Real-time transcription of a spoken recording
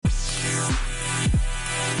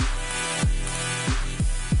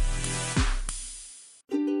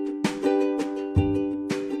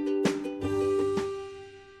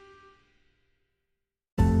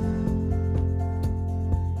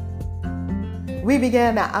We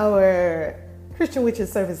began our Christian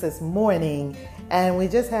Witches service this morning, and we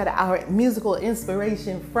just had our musical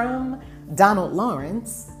inspiration from Donald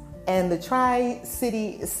Lawrence, and the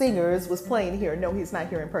Tri-City Singers was playing here. No, he's not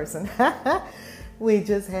here in person. We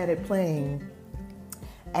just had it playing,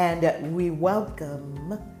 and we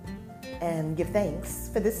welcome and give thanks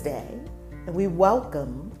for this day, and we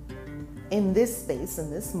welcome in this space, in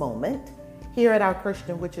this moment, here at our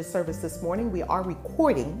Christian Witches service this morning. We are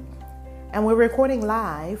recording, and we're recording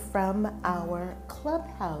live from our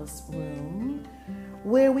clubhouse room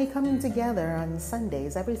where we come together on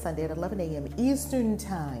Sundays, every Sunday at 11 a.m. Eastern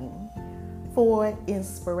Time for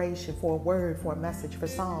inspiration, for a word, for a message, for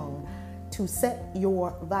song, to set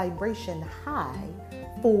your vibration high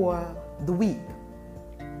for the week.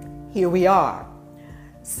 Here we are.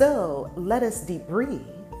 So let us deep breathe.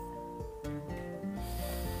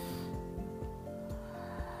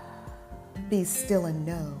 Be still and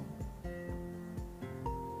know.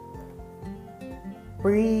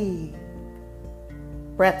 Breathe.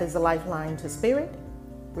 Breath is a lifeline to spirit.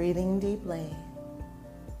 Breathing deeply.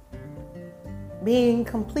 Being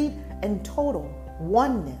complete and total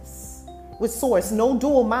oneness with source. No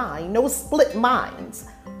dual mind, no split minds,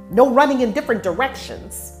 no running in different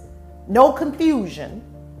directions, no confusion,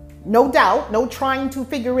 no doubt, no trying to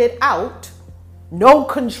figure it out, no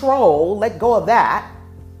control, let go of that,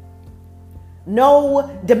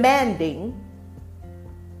 no demanding.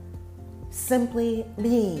 Simply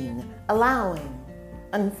being, allowing,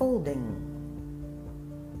 unfolding.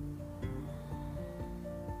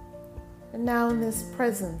 And now in this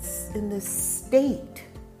presence, in this state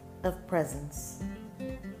of presence,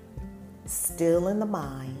 still in the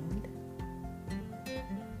mind,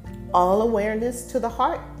 all awareness to the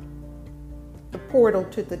heart, the portal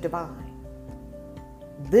to the divine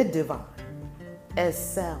as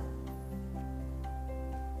self.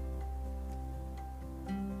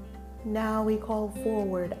 Now we call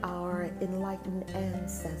forward our enlightened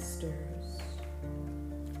ancestors,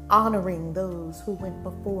 honoring those who went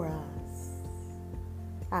before us.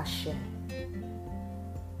 Ashe.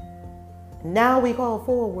 Now we call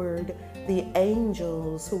forward the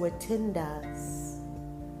angels who attend us,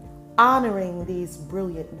 honoring these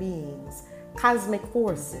brilliant beings, cosmic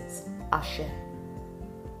forces. Ashe.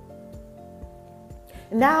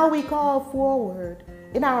 Now we call forward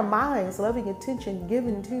in our minds, loving attention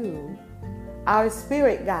given to our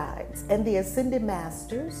spirit guides and the ascended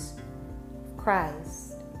masters,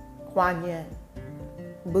 Christ, Kuan Yin,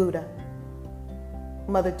 Buddha,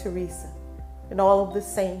 Mother Teresa, and all of the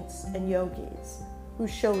saints and yogis who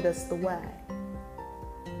showed us the way,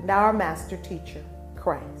 and our master teacher,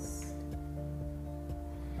 Christ.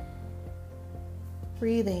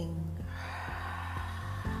 Breathing.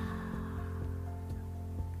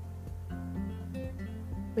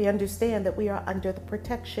 We understand that we are under the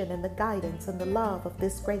protection and the guidance and the love of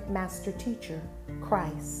this great master teacher,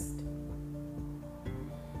 Christ.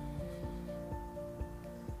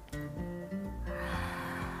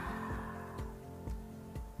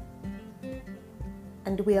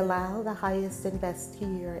 And we allow the highest and best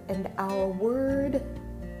here, and our word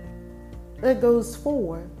that goes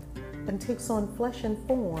forth and takes on flesh and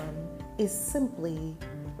form is simply,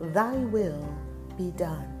 thy will be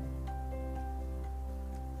done.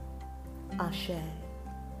 Ashe.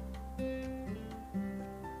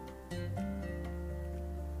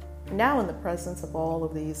 Now in the presence of all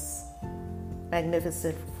of these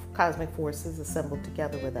magnificent cosmic forces assembled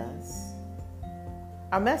together with us,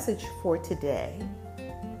 our message for today,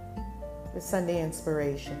 the Sunday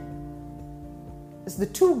Inspiration, is the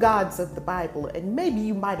two gods of the Bible. And maybe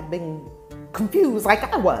you might have been confused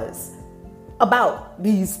like I was about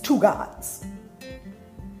these two gods.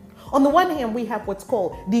 On the one hand, we have what's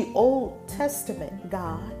called the Old Testament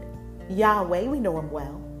God, Yahweh. We know him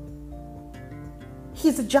well.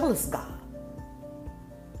 He's a jealous God.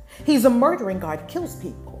 He's a murdering God, kills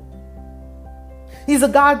people. He's a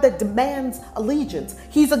God that demands allegiance.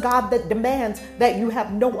 He's a God that demands that you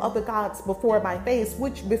have no other gods before my face,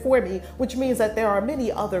 which means that there are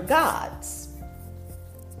many other gods.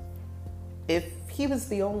 If he was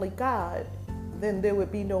the only God, then there would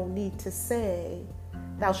be no need to say,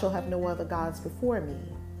 thou shalt have no other gods before me.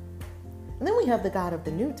 And then we have the God of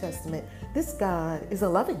the New Testament. This God is a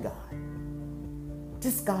loving God.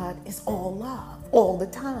 This God is all love, all the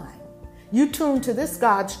time. You tune to this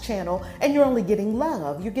God's channel and you're only getting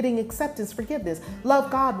love. You're getting acceptance, forgiveness.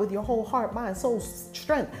 Love God with your whole heart, mind, soul,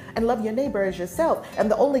 strength, and love your neighbor as yourself.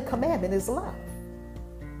 And the only commandment is love.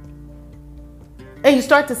 And you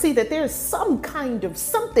start to see that there's some kind of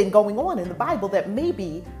something going on in the Bible that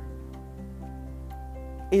maybe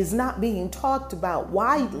is not being talked about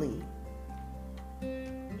widely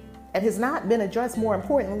and has not been addressed, more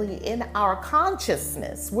importantly, in our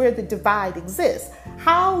consciousness where the divide exists.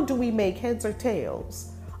 How do we make heads or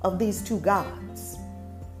tails of these two gods?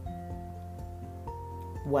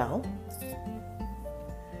 Well,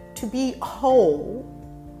 to be whole,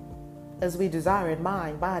 as we desire in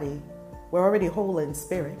mind, body, we're already whole in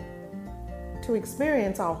spirit. To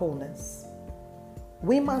experience our wholeness,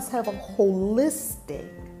 we must have a holistic,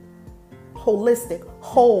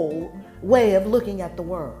 whole way of looking at the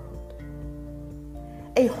world.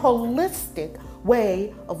 A holistic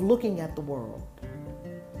way of looking at the world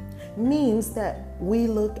means that we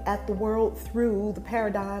look at the world through the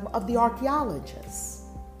paradigm of the archaeologists.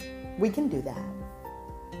 We can do that.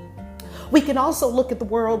 We can also look at the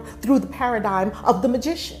world through the paradigm of the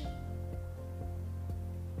magician.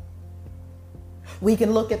 We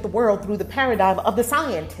can look at the world through the paradigm of the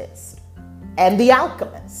scientist and the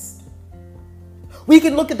alchemist. We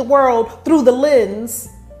can look at the world through the lens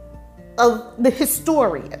of the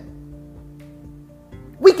historian.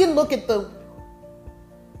 We can look at the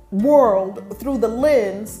world through the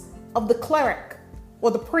lens of the cleric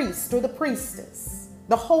or the priest or the priestess,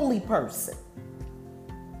 the holy person.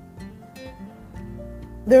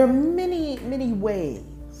 There are many, many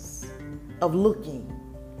ways of looking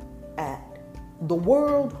at the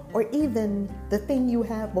world, or even the thing you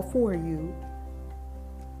have before you.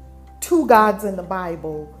 Two gods in the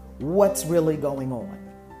Bible, what's really going on?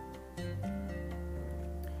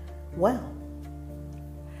 Well,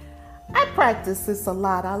 I practice this a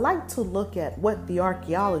lot. I like to look at what the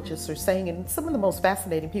archaeologists are saying, and some of the most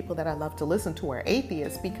fascinating people that I love to listen to are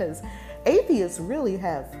atheists, because atheists really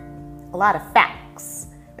have a lot of facts,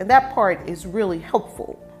 and that part is really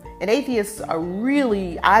helpful. And atheists are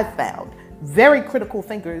really, I've found, very critical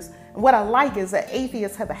thinkers. And what I like is that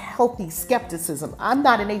atheists have a healthy skepticism. I'm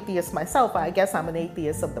not an atheist myself. I guess I'm an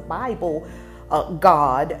atheist of the Bible,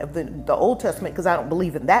 God, of the Old Testament, because I don't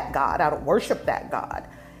believe in that God. I don't worship that God.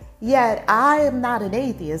 Yet I am not an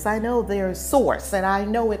atheist. I know there's source, and I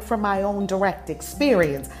know it from my own direct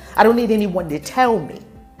experience. I don't need anyone to tell me.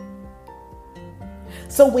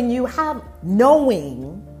 So when you have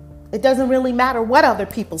knowing, it doesn't really matter what other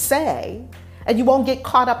people say, and you won't get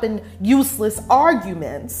caught up in useless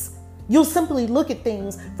arguments. You'll simply look at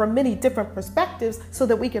things from many different perspectives so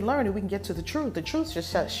that we can learn and we can get to the truth. The truth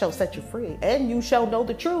shall set you free, and you shall know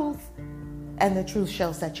the truth, and the truth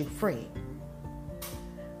shall set you free.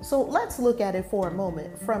 So let's look at it for a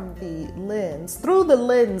moment from the lens, through the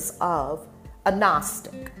lens of a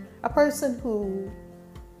Gnostic, a person who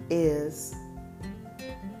is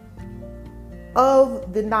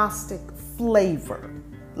of the Gnostic flavor,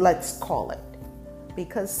 let's call it.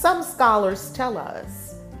 Because some scholars tell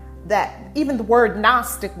us that even the word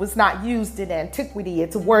Gnostic was not used in antiquity.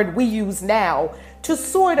 It's a word we use now to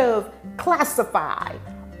sort of classify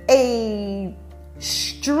a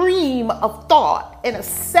stream of thought and a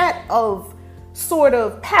set of sort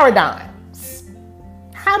of paradigms.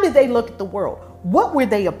 How did they look at the world? What were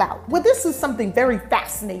they about? Well, this is something very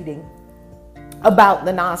fascinating about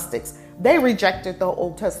the Gnostics. They rejected the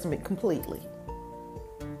Old Testament completely.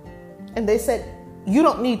 And they said, you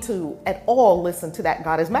don't need to at all listen to that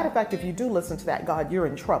God. As a matter of fact, if you do listen to that God, you're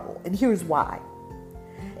in trouble. And here's why.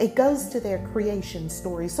 It goes to their creation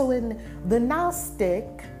story. So in the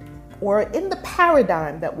Gnostic, or in the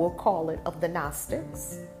paradigm that we'll call it of the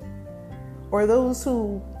Gnostics, or those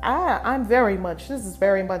who, this is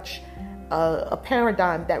very much a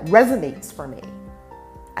paradigm that resonates for me.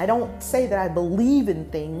 I don't say that I believe in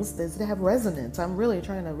things that have resonance. I'm really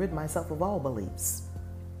trying to rid myself of all beliefs.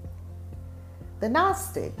 The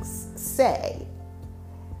Gnostics say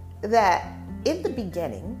that in the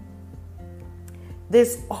beginning,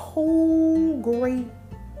 this whole great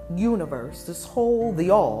universe, the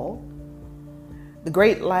all, the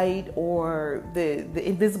great light or the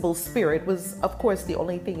invisible spirit was, of course, the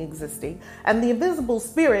only thing existing. And the invisible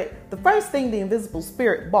spirit, the first thing the invisible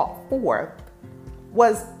spirit brought forth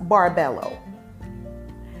was Barbelo.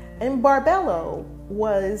 And Barbelo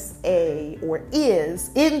was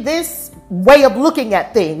is, in this way of looking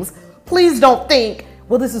at things, please don't think,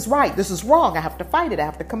 well, this is right, this is wrong, I have to fight it, I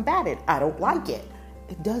have to combat it, I don't like it.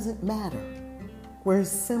 It doesn't matter. We're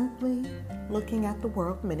simply looking at the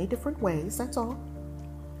world many different ways, that's all.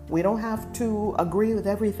 We don't have to agree with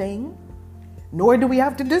everything, nor do we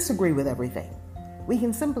have to disagree with everything. We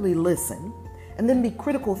can simply listen and then be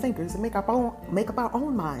critical thinkers and make up our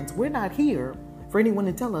own minds. We're not here for anyone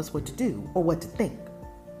to tell us what to do or what to think.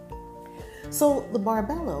 So the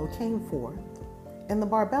Barbelo came forth, and the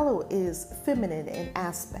Barbelo is feminine in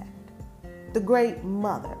aspect. The great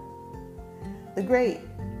mother, the great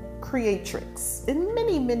creatrix, in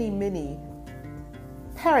many, many, many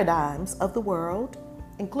paradigms of the world,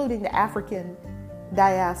 including the African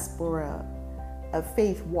diaspora of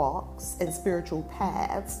faith walks and spiritual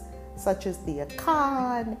paths, such as the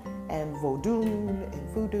Akan and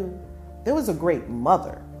Voodoo, there was a great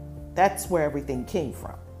mother. That's where everything came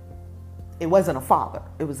from. It wasn't a father,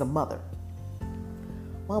 it was a mother.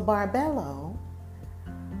 Well, Barbelo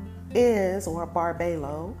is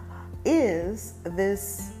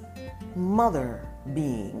this mother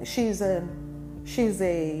being. She's a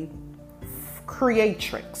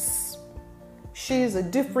creatrix. She's a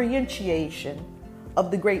differentiation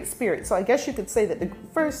of the Great Spirit. So I guess you could say that the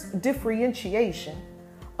first differentiation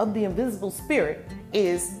of the invisible spirit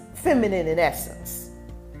is feminine in essence,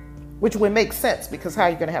 which would make sense, because how are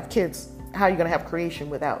you going to have kids? How are you going to have creation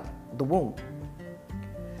without the womb?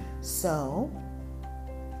 So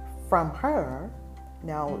from her,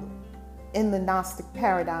 now in the Gnostic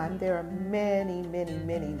paradigm, there are many, many,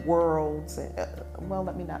 many worlds. Well,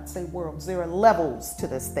 let me not say worlds. There are levels to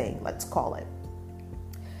this thing, let's call it.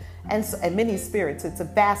 And many spirits. It's a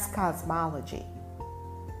vast cosmology.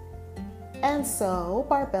 And so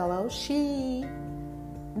Barbelo, she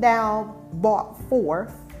now brought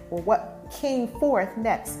forth, or what came forth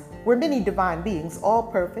next, were many divine beings, all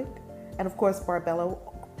perfect. And of course, Barbelo,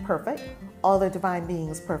 perfect. All the divine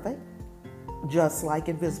beings perfect, just like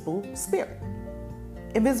invisible spirit.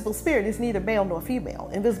 Invisible spirit is neither male nor female.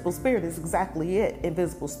 Invisible spirit is exactly it,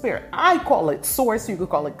 invisible spirit. I call it source, you could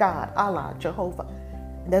call it God, Allah, Jehovah.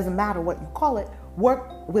 It doesn't matter what you call it,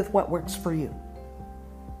 work with what works for you.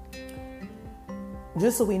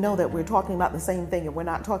 Just so we know that we're talking about the same thing, and we're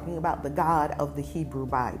not talking about the God of the Hebrew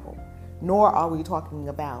Bible, nor are we talking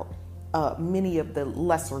about many of the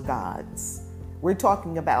lesser gods. We're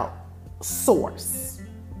talking about source.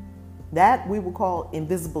 That we will call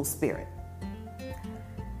invisible spirit.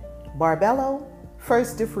 Barbelo,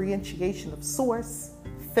 first differentiation of source,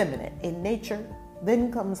 feminine in nature.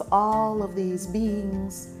 Then comes all of these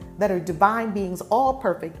beings that are divine beings, all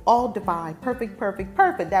perfect, all divine, perfect.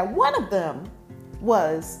 That one of them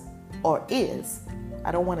was or is,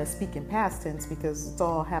 I don't want to speak in past tense because it's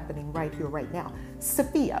all happening right here, right now.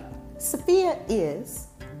 Sophia. Sophia is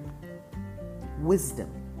wisdom.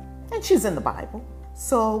 And she's in the Bible.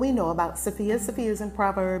 So we know about Sophia. Sophia is in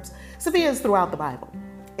Proverbs. Sophia is throughout the Bible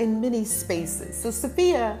in many spaces. So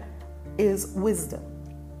Sophia is wisdom.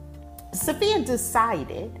 Sophia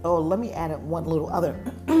decided, let me add one little other,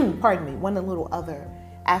 one little other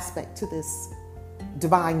aspect to this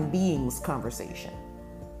divine beings conversation.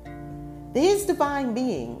 These divine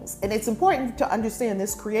beings, and it's important to understand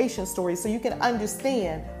this creation story so you can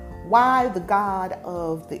understand why the God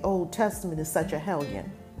of the Old Testament is such a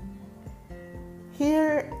hellion.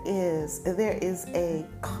 There is a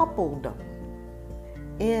coupledom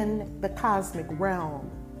in the cosmic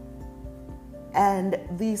realm. And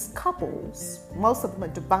these couples, most of them are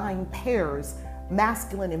divine pairs,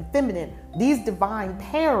 masculine and feminine. These divine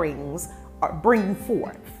pairings bring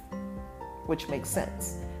forth, which makes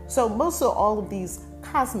sense. So most of all of these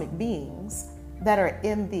cosmic beings that are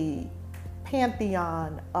in the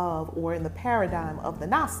pantheon of, or in the paradigm of the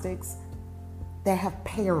Gnostics, they have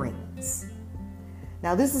pairings.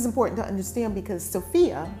 Now this is important to understand because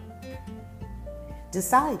Sophia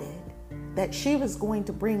decided that she was going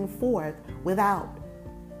to bring forth without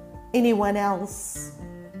anyone else,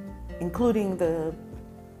 including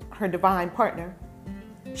her divine partner.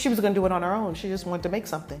 She was going to do it on her own. She just wanted to make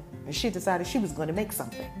something. And she decided she was going to make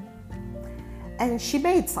something. And she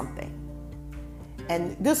made something.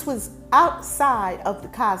 And this was outside of the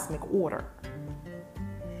cosmic order.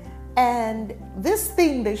 And this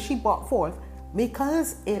thing that she brought forth,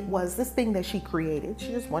 because it was this thing that she created,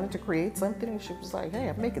 she just wanted to create something, and she was like, hey,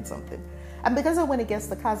 I'm making something. And because it went against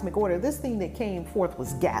the cosmic order, this thing that came forth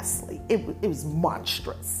was ghastly. It was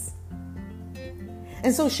monstrous.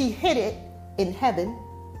 And so she hid it in heaven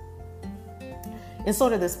in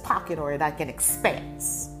sort of this pocket, or like an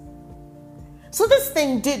expanse. So this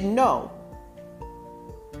thing didn't know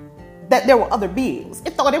that there were other beings.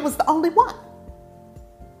 It thought it was the only one.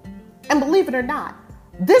 And believe it or not,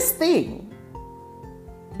 this thing,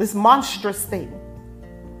 this monstrous thing,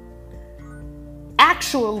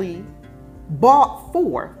 actually brought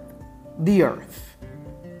forth the earth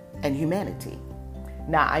and humanity.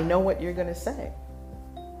 Now, I know what you're going to say.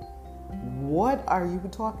 What are you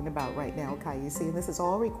talking about right now, Kayisi? And this is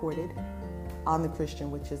all recorded on the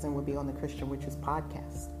Christian Witches and will be on the Christian Witches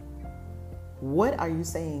podcast. What are you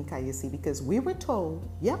saying, Kayisi? Because we were told,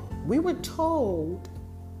 we were told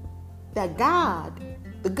that God,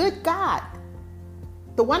 the good God,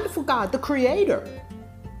 the wonderful God, the creator,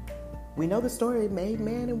 we know the story, made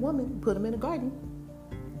man and woman, put them in a garden.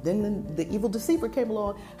 Then the evil deceiver came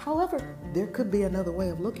along. However, there could be another way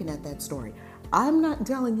of looking at that story. I'm not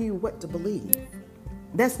telling you what to believe.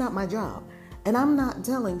 That's not my job. And I'm not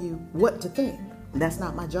telling you what to think. That's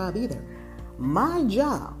not my job either. My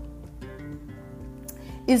job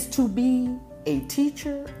is to be a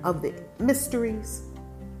teacher of the mysteries.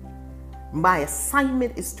 My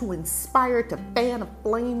assignment is to inspire, to fan a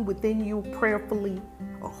flame within you prayerfully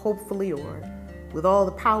or hopefully or with all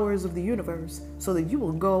the powers of the universe, so that you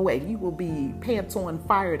will go and you will be pants on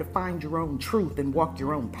fire to find your own truth and walk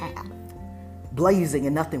your own path, blazing,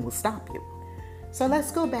 and nothing will stop you. So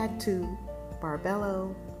let's go back to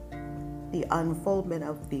Barbelo, the unfoldment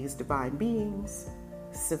of these divine beings,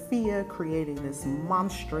 Sophia creating this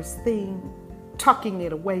monstrous thing, tucking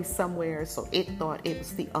it away somewhere so it thought it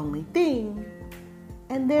was the only thing,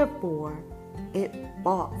 and therefore it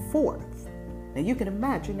brought forth. Now you can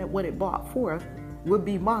imagine that what it brought forth would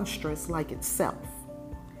be monstrous like itself,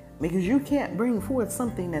 because you can't bring forth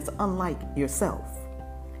something that's unlike yourself.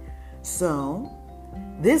 So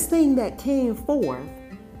this thing that came forth,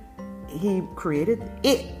 he created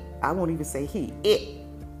it. I won't even say he. It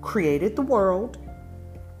created the world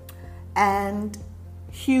and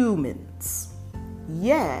humans.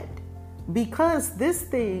 Yet, because this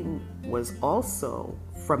thing was also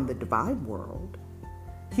from the divine world,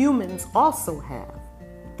 humans also have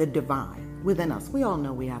the divine within us. We all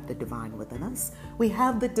know we have the divine within us. We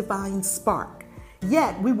have the divine spark.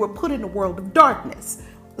 Yet, we were put in a world of darkness.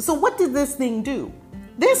 So what did this thing do?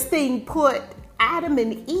 This thing put Adam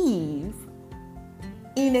and Eve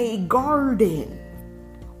in a garden.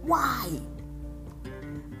 Why?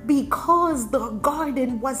 Because the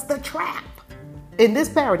garden was the trap. In this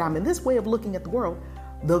paradigm, in this way of looking at the world,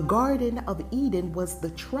 the Garden of Eden was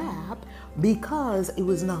the trap because it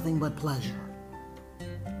was nothing but pleasure.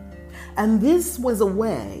 And this was a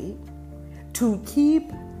way to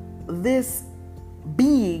keep this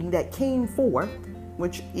being that came forth,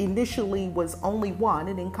 which initially was only one,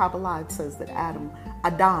 and in Kabbalah it says that Adam,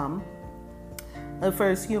 the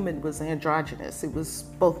first human, was androgynous. It was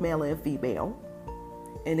both male and female,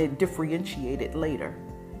 and it differentiated later.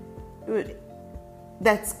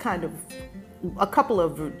 That's kind of, a couple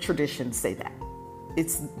of traditions say that.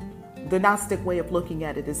 It's the Gnostic way of looking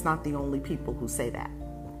at it is not the only people who say that.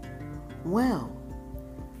 Well,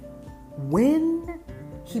 when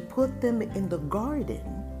he put them in the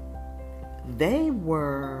garden, they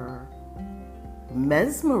were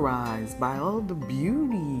mesmerized by all the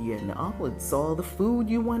beauty and it's all the food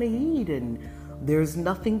you want to eat and there's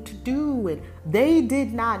nothing to do. And they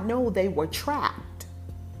did not know they were trapped.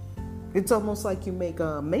 It's almost like you make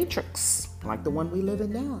a matrix, like the one we live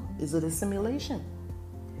in now. Is it a simulation?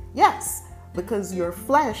 Yes, because your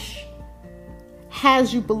flesh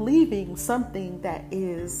has you believing something that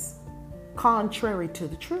is contrary to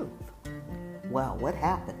the truth. Well, what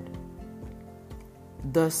happened?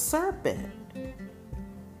 The serpent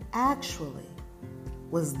actually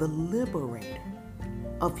was the liberator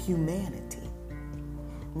of humanity.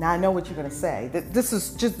 Now I know what you're going to say. This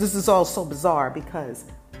is all so bizarre because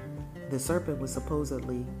the serpent was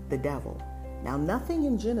supposedly the devil. Now nothing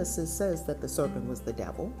in Genesis says that the serpent was the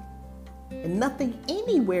devil. And nothing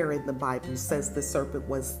anywhere in the Bible says the serpent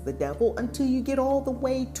was the devil until you get all the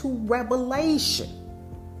way to Revelation.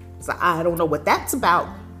 So I don't know what that's about.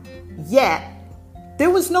 Yet, there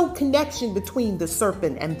was no connection between the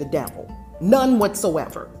serpent and the devil. None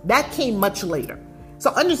whatsoever. That came much later.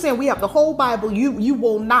 So understand, we have the whole Bible. You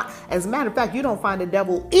will not, as a matter of fact, you don't find the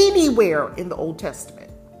devil anywhere in the Old Testament.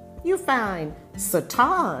 You find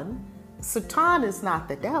Satan. Satan is not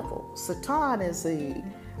the devil. Satan is a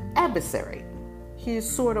adversary. He's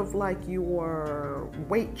sort of like your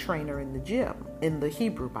weight trainer in the gym in the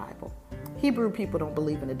Hebrew Bible. Hebrew people don't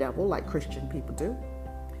believe in the devil like Christian people do.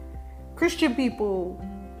 Christian people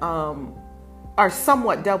are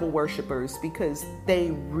somewhat devil worshippers because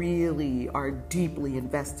they really are deeply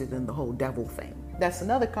invested in the whole devil thing. That's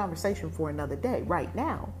another conversation for another day. Right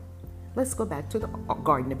now, let's go back to the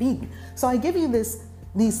Garden of Eden. So I give you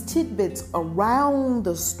these tidbits around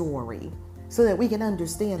the story so that we can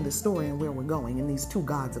understand the story and where we're going in these two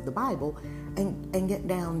gods of the Bible and get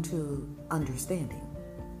down to understanding.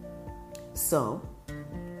 So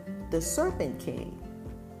the serpent came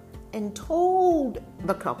and told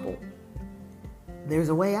the couple, there's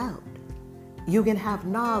a way out. You can have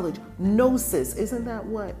knowledge. Gnosis, isn't that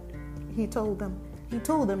what he told them? He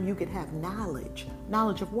told them you could have knowledge.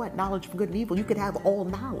 Knowledge of what? Knowledge of good and evil. You could have all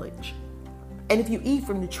knowledge. And if you eat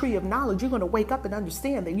from the tree of knowledge, you're going to wake up and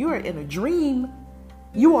understand that you're in a dream.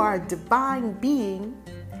 You are a divine being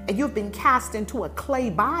and you've been cast into a clay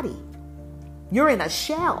body. You're in a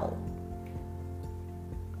shell.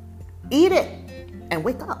 eat it and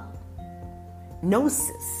wake up.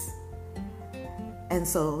 Gnosis. And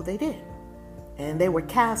so they did. And they were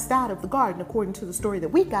cast out of the garden, according to the story that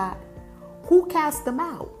we got. Who cast them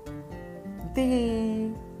out?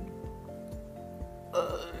 The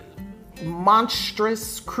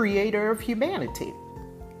monstrous creator of humanity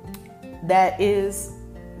that is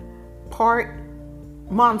part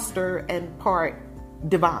monster and part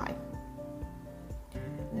divine.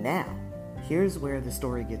 Now, here's where the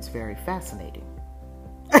story gets very fascinating.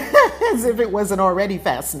 As if it wasn't already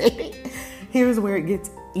fascinating. Here's where it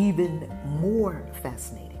gets even more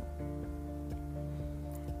fascinating.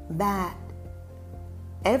 That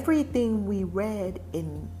everything we read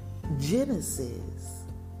in Genesis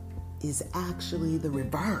is actually the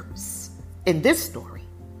reverse in this story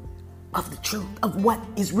of the truth, of what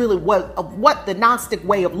is really what the Gnostic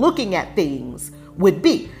way of looking at things would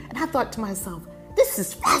be. And I thought to myself, this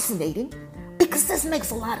is fascinating because this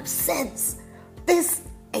makes a lot of sense. This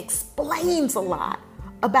explains a lot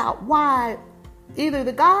about why either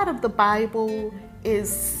the God of the Bible is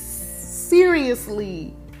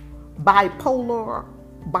seriously bipolar,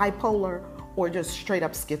 or just straight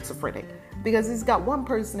up schizophrenic. Because he's got one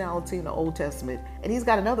personality in the Old Testament and he's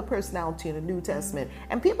got another personality in the New Testament.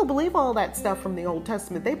 And people believe all that stuff from the Old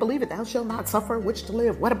Testament. They believe it. Thou shalt not suffer which to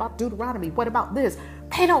live. What about Deuteronomy? What about this?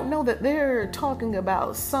 They don't know that they're talking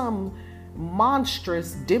about some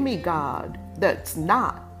monstrous demigod that's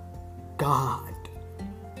not God.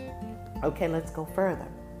 Okay, let's go further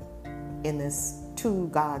in this two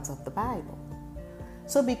gods of the Bible.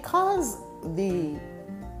 So because the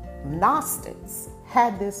Gnostics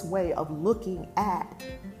had this way of looking at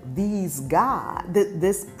these gods,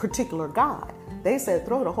 this particular God, they said,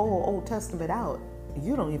 throw the whole Old Testament out.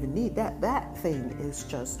 You don't even need that. That thing is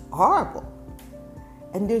just horrible.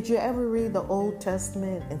 And did you ever read the Old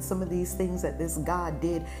Testament and some of these things that this God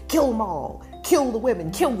did? Kill them all. Kill the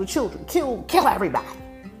women. Kill the children. Kill everybody.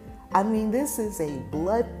 I mean, this is a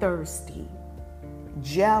bloodthirsty,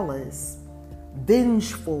 jealous,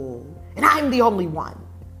 vengeful, and I'm the only one.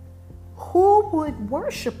 Who would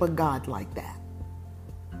worship a God like that?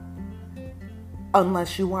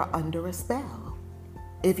 Unless you were under a spell.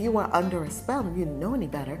 If you were under a spell and you didn't know any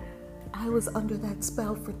better, I was under that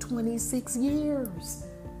spell for 26 years.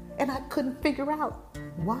 And I couldn't figure out,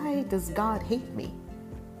 why does God hate me?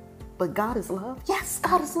 But God is love? Yes,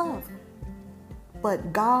 God is love.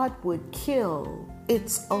 But God would kill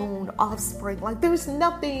its own offspring. Like, there's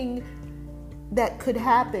nothing that could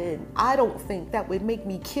happen, I don't think, that would make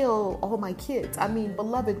me kill all my kids. I mean,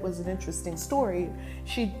 Beloved was an interesting story.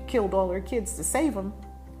 She killed all her kids to save them.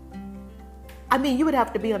 I mean, you would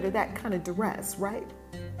have to be under that kind of duress, right?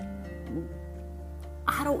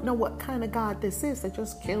 I don't know what kind of God this is that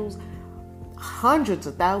just kills hundreds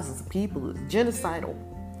of thousands of people. It's genocidal.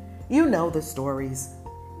 You know the stories.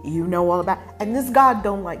 You know all about. And this God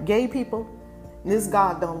don't like gay people. This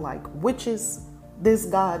God don't like witches. This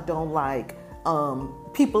God don't like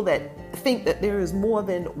people that think that there is more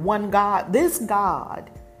than one God. This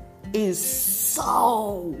God is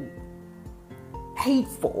so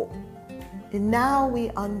hateful. And now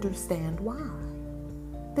we understand why.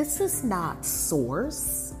 This is not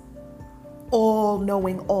Source,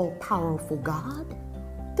 all-knowing, all-powerful God.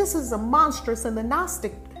 This is a monstrous and the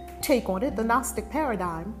Gnostic take on it, the Gnostic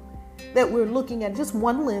paradigm, that we're looking at just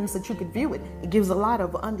one lens that you could view it. It gives a lot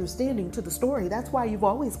of understanding to the story. That's why you've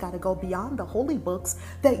always got to go beyond the holy books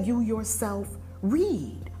that you yourself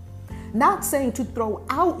read. Not saying to throw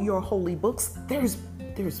out your holy books. There's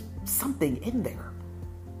something in there.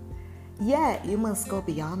 Yet you must go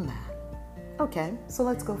beyond that. Okay, so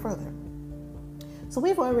let's go further. So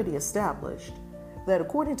we've already established that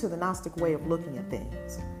according to the Gnostic way of looking at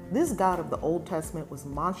things, this God of the Old Testament was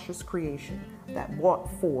monstrous creation that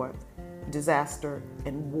brought forth disaster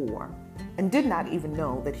and war, and did not even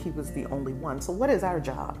know that he was the only one. So what is our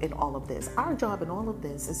job in all of this? Our job in all of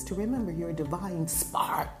this is to remember your divine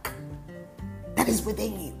spark that is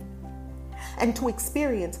within you, and to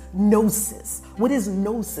experience gnosis. What is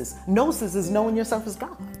gnosis? Gnosis is knowing yourself as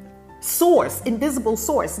God. Source, invisible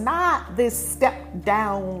source, not this step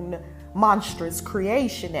down monstrous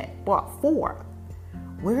creation that brought forth.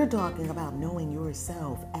 We're talking about knowing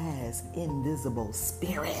yourself as invisible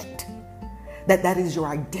spirit. That is your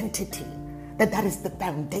identity. That is the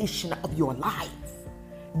foundation of your life.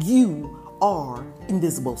 You are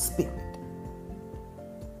invisible spirit.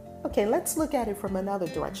 Okay, let's look at it from another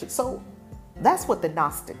direction. So that's what the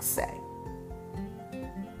Gnostics say.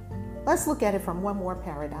 Let's look at it from one more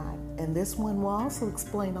paradigm, and this one will also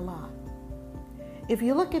explain a lot. If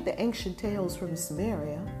you look at the ancient tales from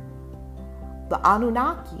Sumeria, the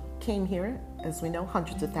Anunnaki came here as we know,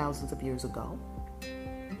 hundreds of thousands of years ago.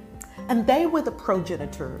 And they were the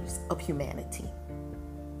progenitors of humanity.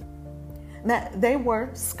 Now, they were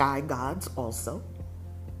sky gods also.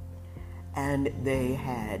 And they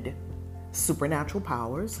had supernatural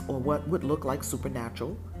powers, or what would look like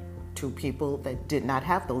supernatural to people that did not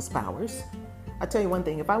have those powers. I'll tell you one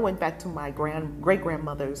thing, if I went back to my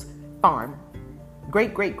great-grandmother's farm,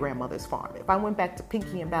 great-great-grandmother's farm, if I went back to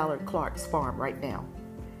Pinky and Ballard Clark's farm right now,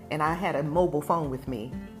 and I had a mobile phone with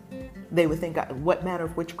me, they would think, what manner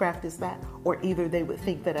of witchcraft is that? Or either they would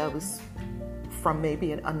think that I was from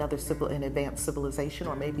maybe an advanced civilization,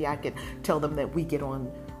 or maybe I could tell them that we get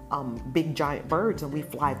on big giant birds and we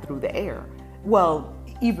fly through the air. Well,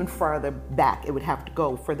 even farther back it would have to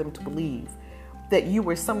go for them to believe that you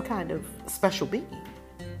were some kind of special being.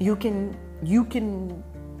 You can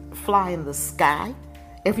fly in the sky.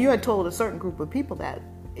 If you had told a certain group of people that,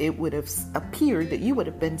 it would have appeared that you would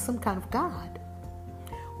have been some kind of god.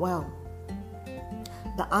 Well,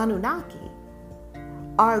 the Anunnaki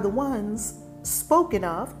are the ones spoken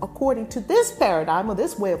of according to this paradigm, or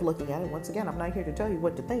this way of looking at it. Once again, I'm not here to tell you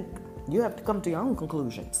what to think. You have to come to your own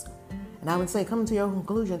conclusions. And I would say come to your own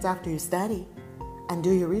conclusions after you study and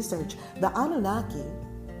do your research. The Anunnaki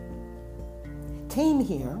came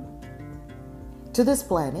here to this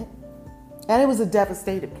planet, and it was a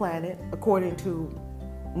devastated planet according to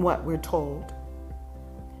what we're told.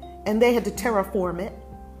 And they had to terraform it.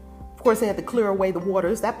 Of course, they had to clear away the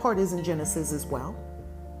waters. That part is in Genesis as well.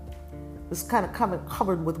 It's kind of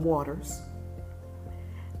covered with waters.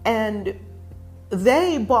 And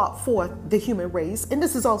they brought forth the human race. And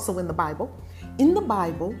this is also in the Bible. In the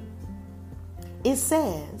Bible, it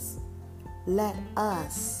says, let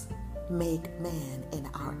us make man in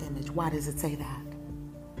our image. Why does it say that?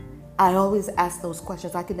 I always ask those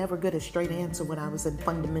questions. I could never get a straight answer when I was in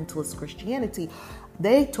fundamentalist Christianity.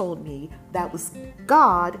 They told me that was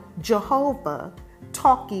God, Jehovah,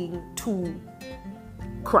 talking to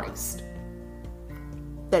Christ.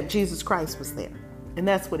 That Jesus Christ was there. And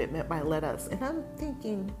that's what it meant by let us. And I'm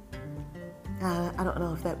thinking, I don't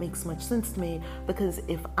know if that makes much sense to me, because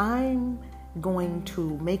if I'm going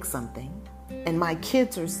to make something and my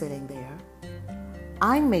kids are sitting there,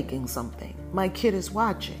 I'm making something. My kid is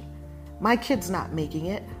watching. My kid's not making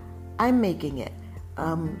it. I'm making it.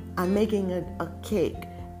 I'm making a cake.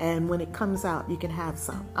 And when it comes out, you can have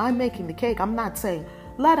some. I'm making the cake. I'm not saying,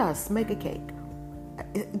 let us make a cake.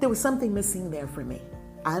 There was something missing there for me.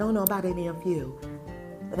 I don't know about any of you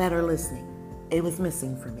that are listening. It was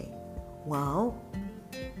missing for me. Well,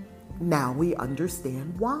 now we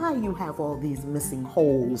understand why you have all these missing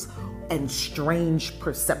holes and strange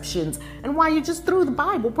perceptions, and why you just threw the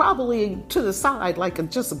Bible probably to the side like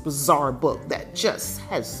just a bizarre book that just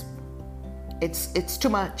has, it's too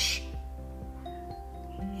much.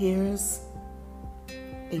 Here's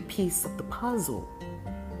a piece of the puzzle.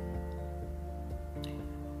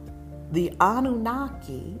 The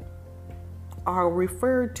Anunnaki are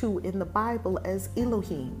referred to in the Bible as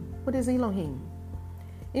Elohim. What is Elohim?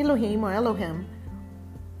 Elohim or Elohim,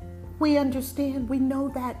 we understand, we know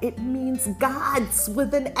that it means gods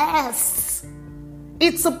with an S.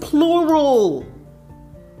 It's a plural.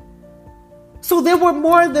 So there were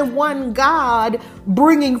more than one God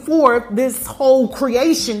bringing forth this whole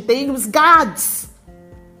creation thing. It was gods.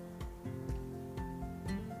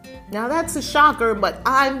 Now that's a shocker, but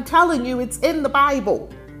I'm telling you, it's in the Bible.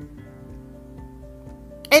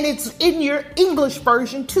 And it's in your English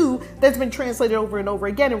version too, that's been translated over and over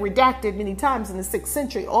again and redacted many times in the 6th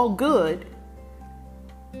century. All good.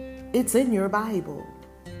 It's in your Bible.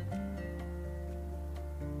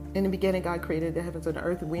 In the beginning, God created the heavens and the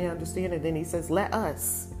earth, and we understand it. Then he says, let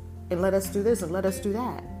us, and let us do this, and let us do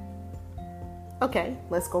that. Okay,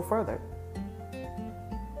 let's go further.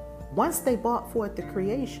 Once they brought forth the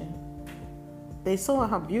creation, they saw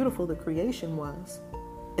how beautiful the creation was,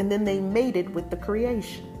 and then they mated with the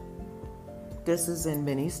creation. This is in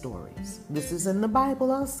many stories. This is in the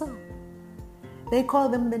Bible also. They call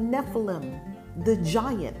them the Nephilim, the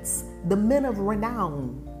giants, the men of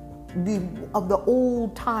renown, of the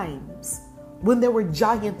old times, when there were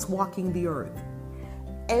giants walking the earth.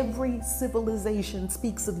 Every civilization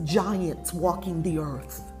speaks of giants walking the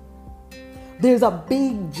earth. There's a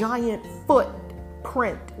big giant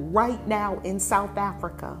footprint right now in South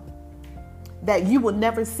Africa that you will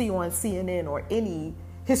never see on CNN or any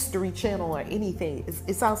History Channel or anything.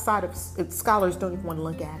 It's outside of, scholars don't even want to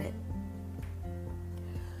look at it.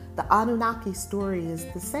 The Anunnaki story is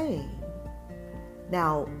the same.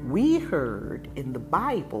 Now, we heard in the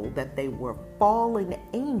Bible that they were fallen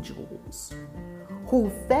angels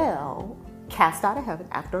who fell cast out of heaven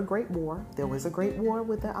after a great war. There was a great war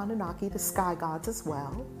with the Anunnaki, the sky gods as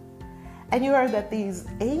well. And you heard that these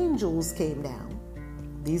angels came down,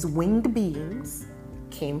 these winged beings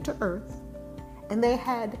came to earth, and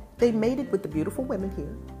they mated with the beautiful women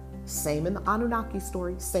here. Same in the Anunnaki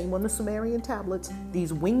story, same on the Sumerian tablets.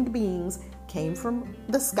 These winged beings came from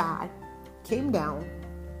the sky, came down,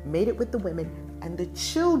 mated with the women, and the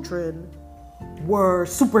children were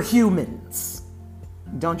superhumans.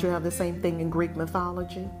 Don't you have the same thing in Greek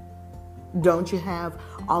mythology? Don't you have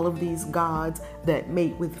all of these gods that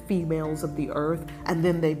mate with females of the earth and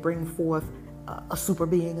then they bring forth a super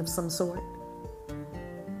being of some sort?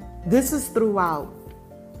 This is throughout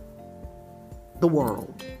the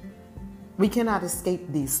world. We cannot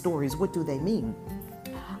escape these stories. What do they mean?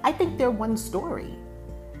 I think they're one story.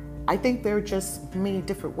 I think there are just many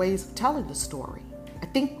different ways of telling the story. I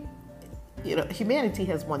think, humanity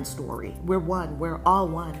has one story. We're one. We're all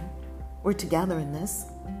one. We're together in this.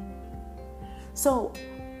 So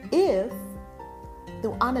if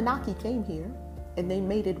the Anunnaki came here and they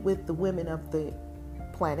mated with the women of the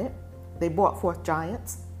planet, they brought forth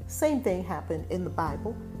giants. Same thing happened in the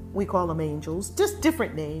Bible. We call them angels, just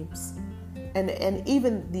different names. And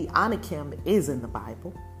even the Anakim is in the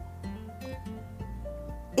Bible.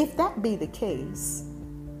 If that be the case,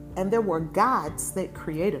 and there were gods that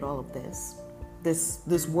created all of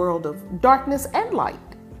this world of darkness and light,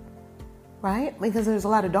 right? Because there's a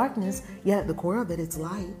lot of darkness, yet at the core of it, it's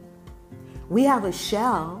light. We have a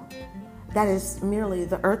shell that is merely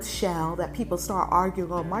the earth's shell that people start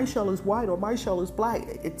arguing, oh, my shell is white or my shell is black.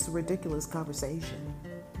 It's a ridiculous conversation.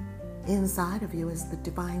 Inside of you is the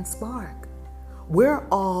divine spark. We're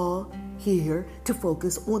all here to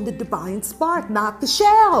focus on the divine spark, not the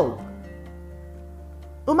shell.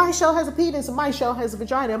 Well, my shell has a penis and my shell has a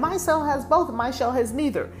vagina, and my shell has both and my shell has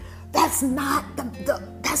neither. That's not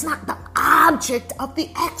the object of the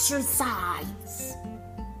exercise.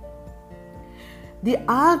 The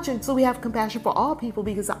object, so we have compassion for all people,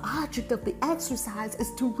 because the object of the exercise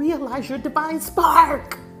is to realize your divine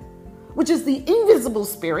spark, which is the invisible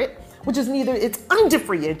spirit, which is it's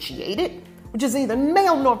undifferentiated, which is neither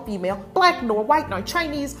male nor female, black nor white nor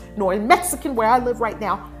Chinese nor Mexican where I live right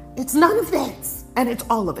now. It's none of this, and it's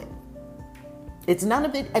all of it. It's none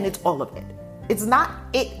of it, and it's all of it. It's not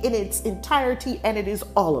it in its entirety, and it is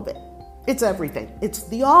all of it. It's everything. It's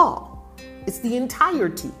the all. It's the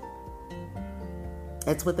entirety.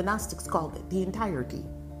 That's what the Gnostics called it, the entirety.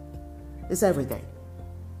 It's everything.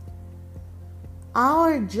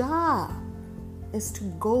 Our job is to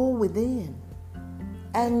go within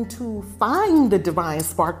and to find the divine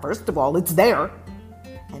spark. First of all, it's there.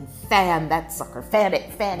 And fan that sucker. Fan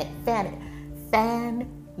it, fan it, fan it. Fan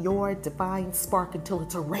your divine spark until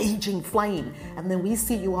it's a raging flame. And then we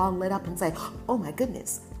see you all lit up and say, oh my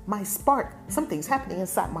goodness, my spark, something's happening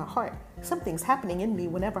inside my heart. Something's happening in me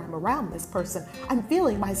whenever I'm around this person. I'm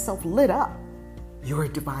feeling myself lit up. Your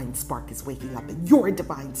divine spark is waking up, and your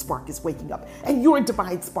divine spark is waking up, and your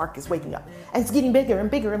divine spark is waking up. And it's getting bigger and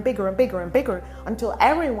bigger and bigger and bigger and bigger until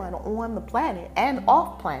everyone on the planet and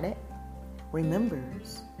off planet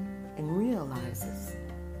remembers and realizes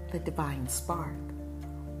the divine spark.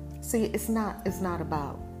 See, it's not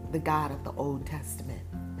about the God of the Old Testament.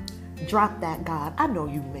 Drop that God. I know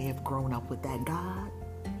you may have grown up with that God.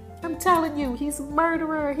 I'm telling you, he's a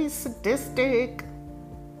murderer, he's sadistic,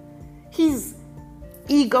 he's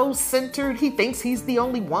ego-centered. He thinks he's the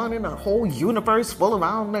only one in a whole universe full of,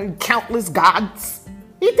 I don't know, countless gods.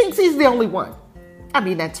 He thinks he's the only one. I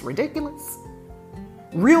mean, that's ridiculous.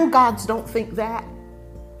 Real gods don't think that.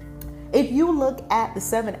 If you look at the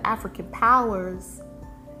 7 African powers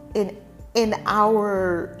in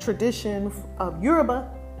our tradition of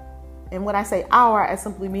Yoruba, and when I say our, I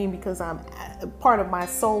simply mean because I'm part of my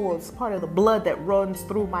soul, it's part of the blood that runs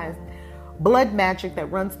through my blood magic that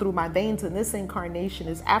runs through my veins in this incarnation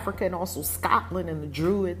is Africa and also Scotland and the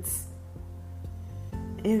Druids.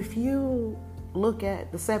 If you look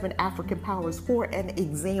at the 7 African powers for an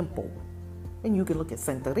example, and you can look at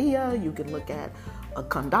Santeria, you can look at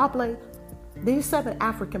Kandable, these 7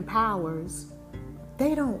 African powers,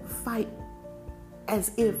 they don't fight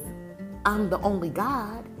as if I'm the only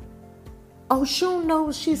God. Oshun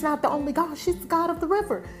knows she's not the only God. She's the God of the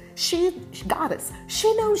river. She's goddess.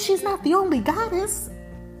 She knows she's not the only goddess.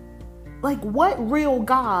 Like, what real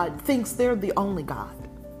God thinks they're the only God?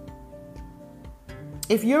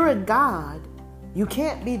 If you're a God, you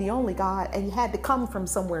can't be the only God, and you had to come from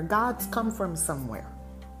somewhere. Gods come from somewhere.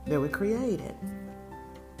 They were created.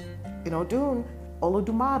 Odun,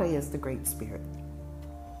 Olodumare is the Great Spirit.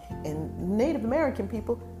 And Native American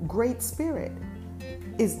people, Great Spirit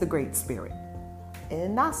is the Great Spirit.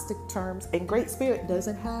 in Gnostic terms, and Great Spirit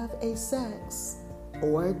doesn't have a sex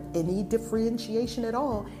or any differentiation at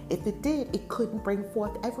all. If it did, it couldn't bring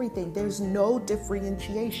forth everything. There's no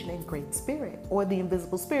differentiation in Great Spirit or the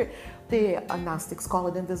invisible spirit. The Gnostics call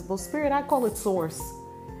it invisible spirit. I call it source.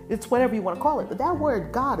 It's whatever you want to call it. But that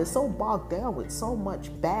word God is so bogged down with so much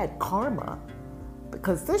bad karma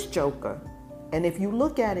because this joker, and if you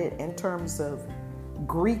look at it in terms of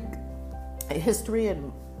Greek history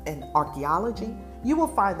and archaeology, you will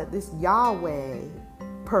find that this Yahweh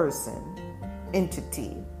person,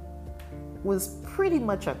 entity, was pretty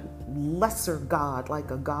much a lesser god,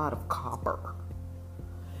 like a god of copper.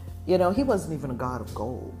 You know, he wasn't even a god of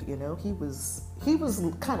gold. You know, he was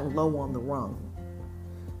kind of low on the rung.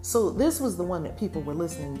 So this was the one that people were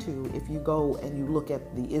listening to. If you go and you look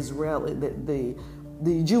at the Israeli,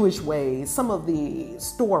 the Jewish ways, some of the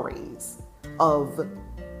stories of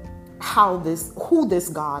who this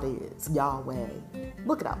God is, Yahweh.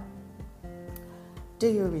 Look it up.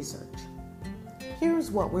 Do your research. Here's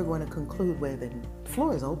what we're going to conclude with, and the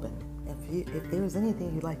floor is open. If there's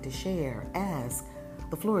anything you'd like to share, ask.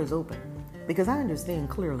 The floor is open. Because I understand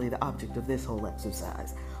clearly the object of this whole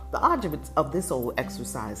exercise. The object of this whole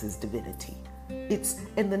exercise is divinity.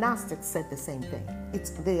 And the Gnostics said the same thing.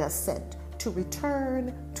 They are sent to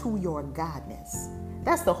return to your godness.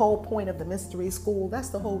 That's the whole point of the mystery school. That's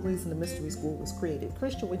the whole reason the mystery school was created.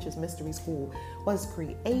 Christian Witches Mystery School was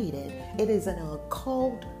created. It is an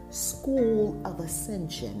occult school of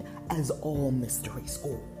ascension, as all mystery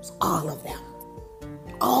schools, all of them.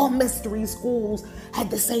 All mystery schools had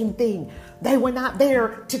the same thing. They were not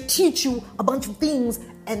there to teach you a bunch of things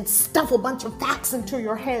and stuff a bunch of facts into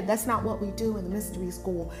your head. That's not what we do in the mystery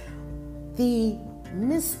school. The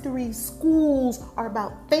mystery schools are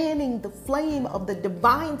about fanning the flame of the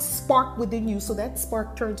divine spark within you, so that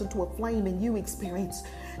spark turns into a flame and you experience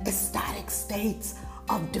ecstatic states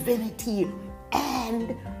of divinity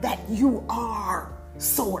and that you are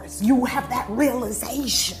source. You have that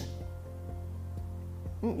realization.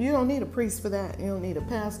 You don't need a priest for that. You don't need a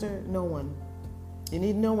pastor. No one. You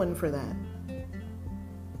need no one for that.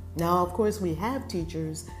 Now, of course, we have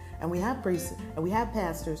teachers and we have priests and we have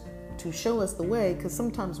pastors to show us the way, because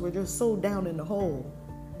sometimes we're just so down in the hole.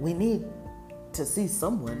 We need to see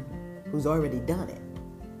someone who's already done it.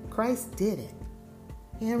 Christ did it.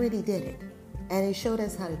 He already did it. And he showed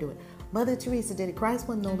us how to do it. Mother Teresa did it. Christ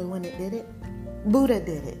wasn't the only one that did it. Buddha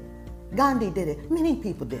did it. Gandhi did it. Many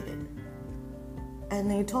people did it. And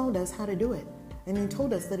they told us how to do it. And he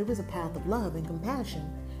told us that it was a path of love and compassion.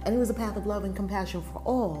 And it was a path of love and compassion for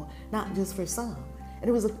all, not just for some. And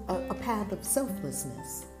it was a path of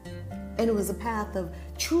selflessness. And it was a path of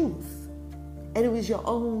truth. And it was your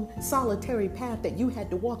own solitary path that you had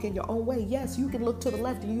to walk in your own way. Yes, you can look to the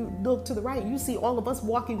left and you look to the right. You see all of us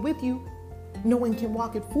walking with you. No one can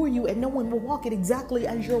walk it for you, and no one will walk it exactly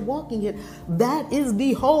as you're walking it. That is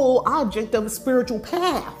the whole object of a spiritual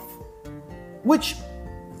path. Which,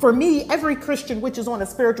 for me, every Christian which is on a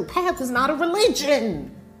spiritual path is not a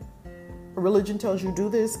religion. A religion tells you do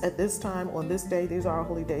this at this time, on this day. These are our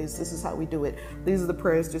holy days. This is how we do it. These are the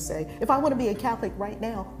prayers to say. If I want to be a Catholic right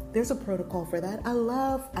now, there's a protocol for that.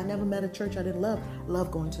 I never met a church I didn't love. I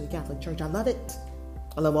love going to the Catholic Church. I love it.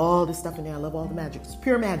 I love all the stuff in there. I love all the magic. It's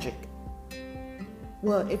pure magic.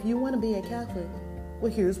 Well, if you want to be a Catholic,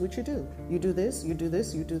 well, here's what you do. You do this, you do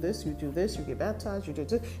this, you do this, you do this, you get baptized, you do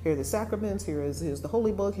this. Here are the sacraments, here's the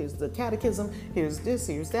holy book, here's the catechism, here's this,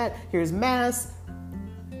 here's that, here's mass.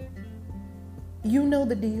 You know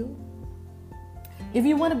the deal. If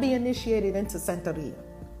you want to be initiated into Santeria,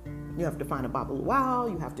 you have to find a Baba Luau,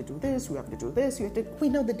 you have to do this, you have to do this, we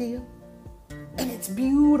know the deal. And it's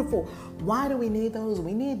beautiful. Why do we need those?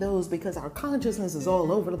 We need those because our consciousness is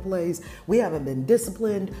all over the place. We haven't been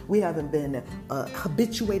disciplined. We haven't been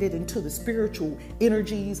habituated into the spiritual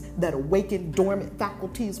energies that awaken dormant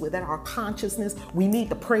faculties within our consciousness. We need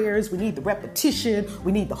the prayers. We need the repetition.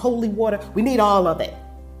 We need the holy water. We need all of it.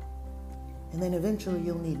 And then eventually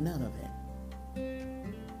you'll need none of it.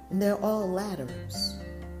 And they're all ladders.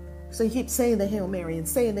 So you keep saying the Hail Mary and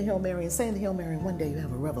saying the Hail Mary and saying the Hail Mary, and one day you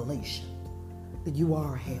have a revelation that you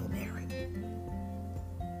are a Hail Mary.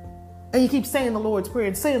 And you keep saying the Lord's Prayer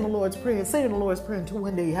and saying the Lord's Prayer and saying the Lord's Prayer until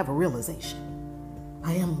one day you have a realization.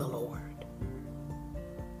 I am the Lord.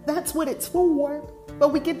 That's what it's for.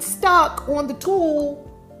 But we get stuck on the tool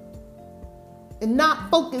and not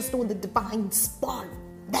focused on the divine spark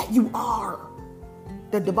that you are.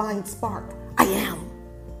 The divine spark. I am.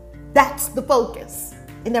 That's the focus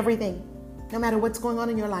in everything. No matter what's going on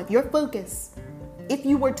in your life, your focus. If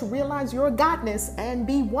you were to realize your godness and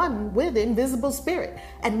be one with invisible spirit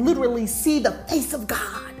and literally see the face of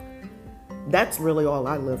God, That's really all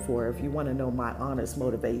I live for. If you want to know my honest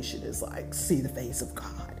motivation, is like see the face of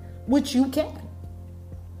God, which you can.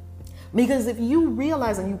 Because if you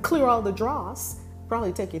realize and you clear all the dross,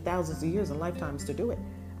 probably take you thousands of years and lifetimes to do it.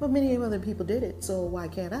 But many other people did it, so why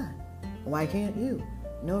can't I? Why can't you?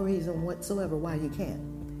 No reason whatsoever why you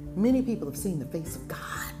can't. Many people have seen the face of God.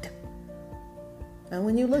 And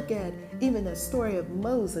when you look at even the story of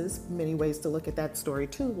Moses, many ways to look at that story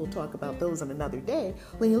too. We'll talk about those on another day.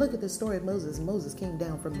 When you look at the story of Moses, Moses came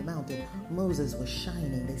down from the mountain. Moses was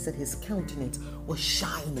shining. They said his countenance was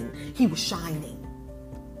shining. He was shining.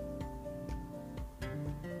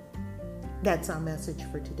 That's our message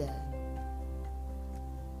for today.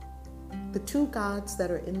 The two gods that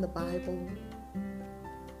are in the Bible,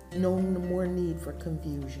 no more need for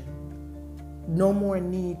confusion. No more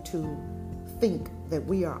need to think that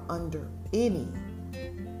we are under any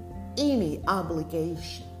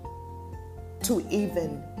obligation to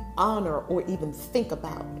even honor or even think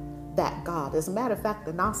about that God. As a matter of fact,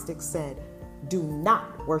 the Gnostics said, do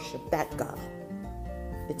not worship that God.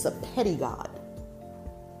 It's a petty God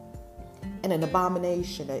and an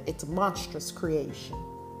abomination. It's a monstrous creation.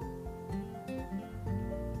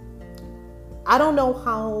 I don't know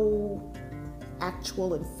how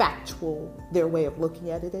actual and factual their way of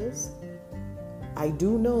looking at it is. I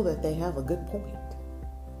do know that they have a good point,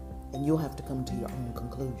 and you'll have to come to your own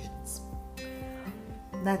conclusions.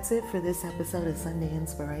 That's it for this episode of Sunday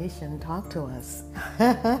Inspiration. Talk to us.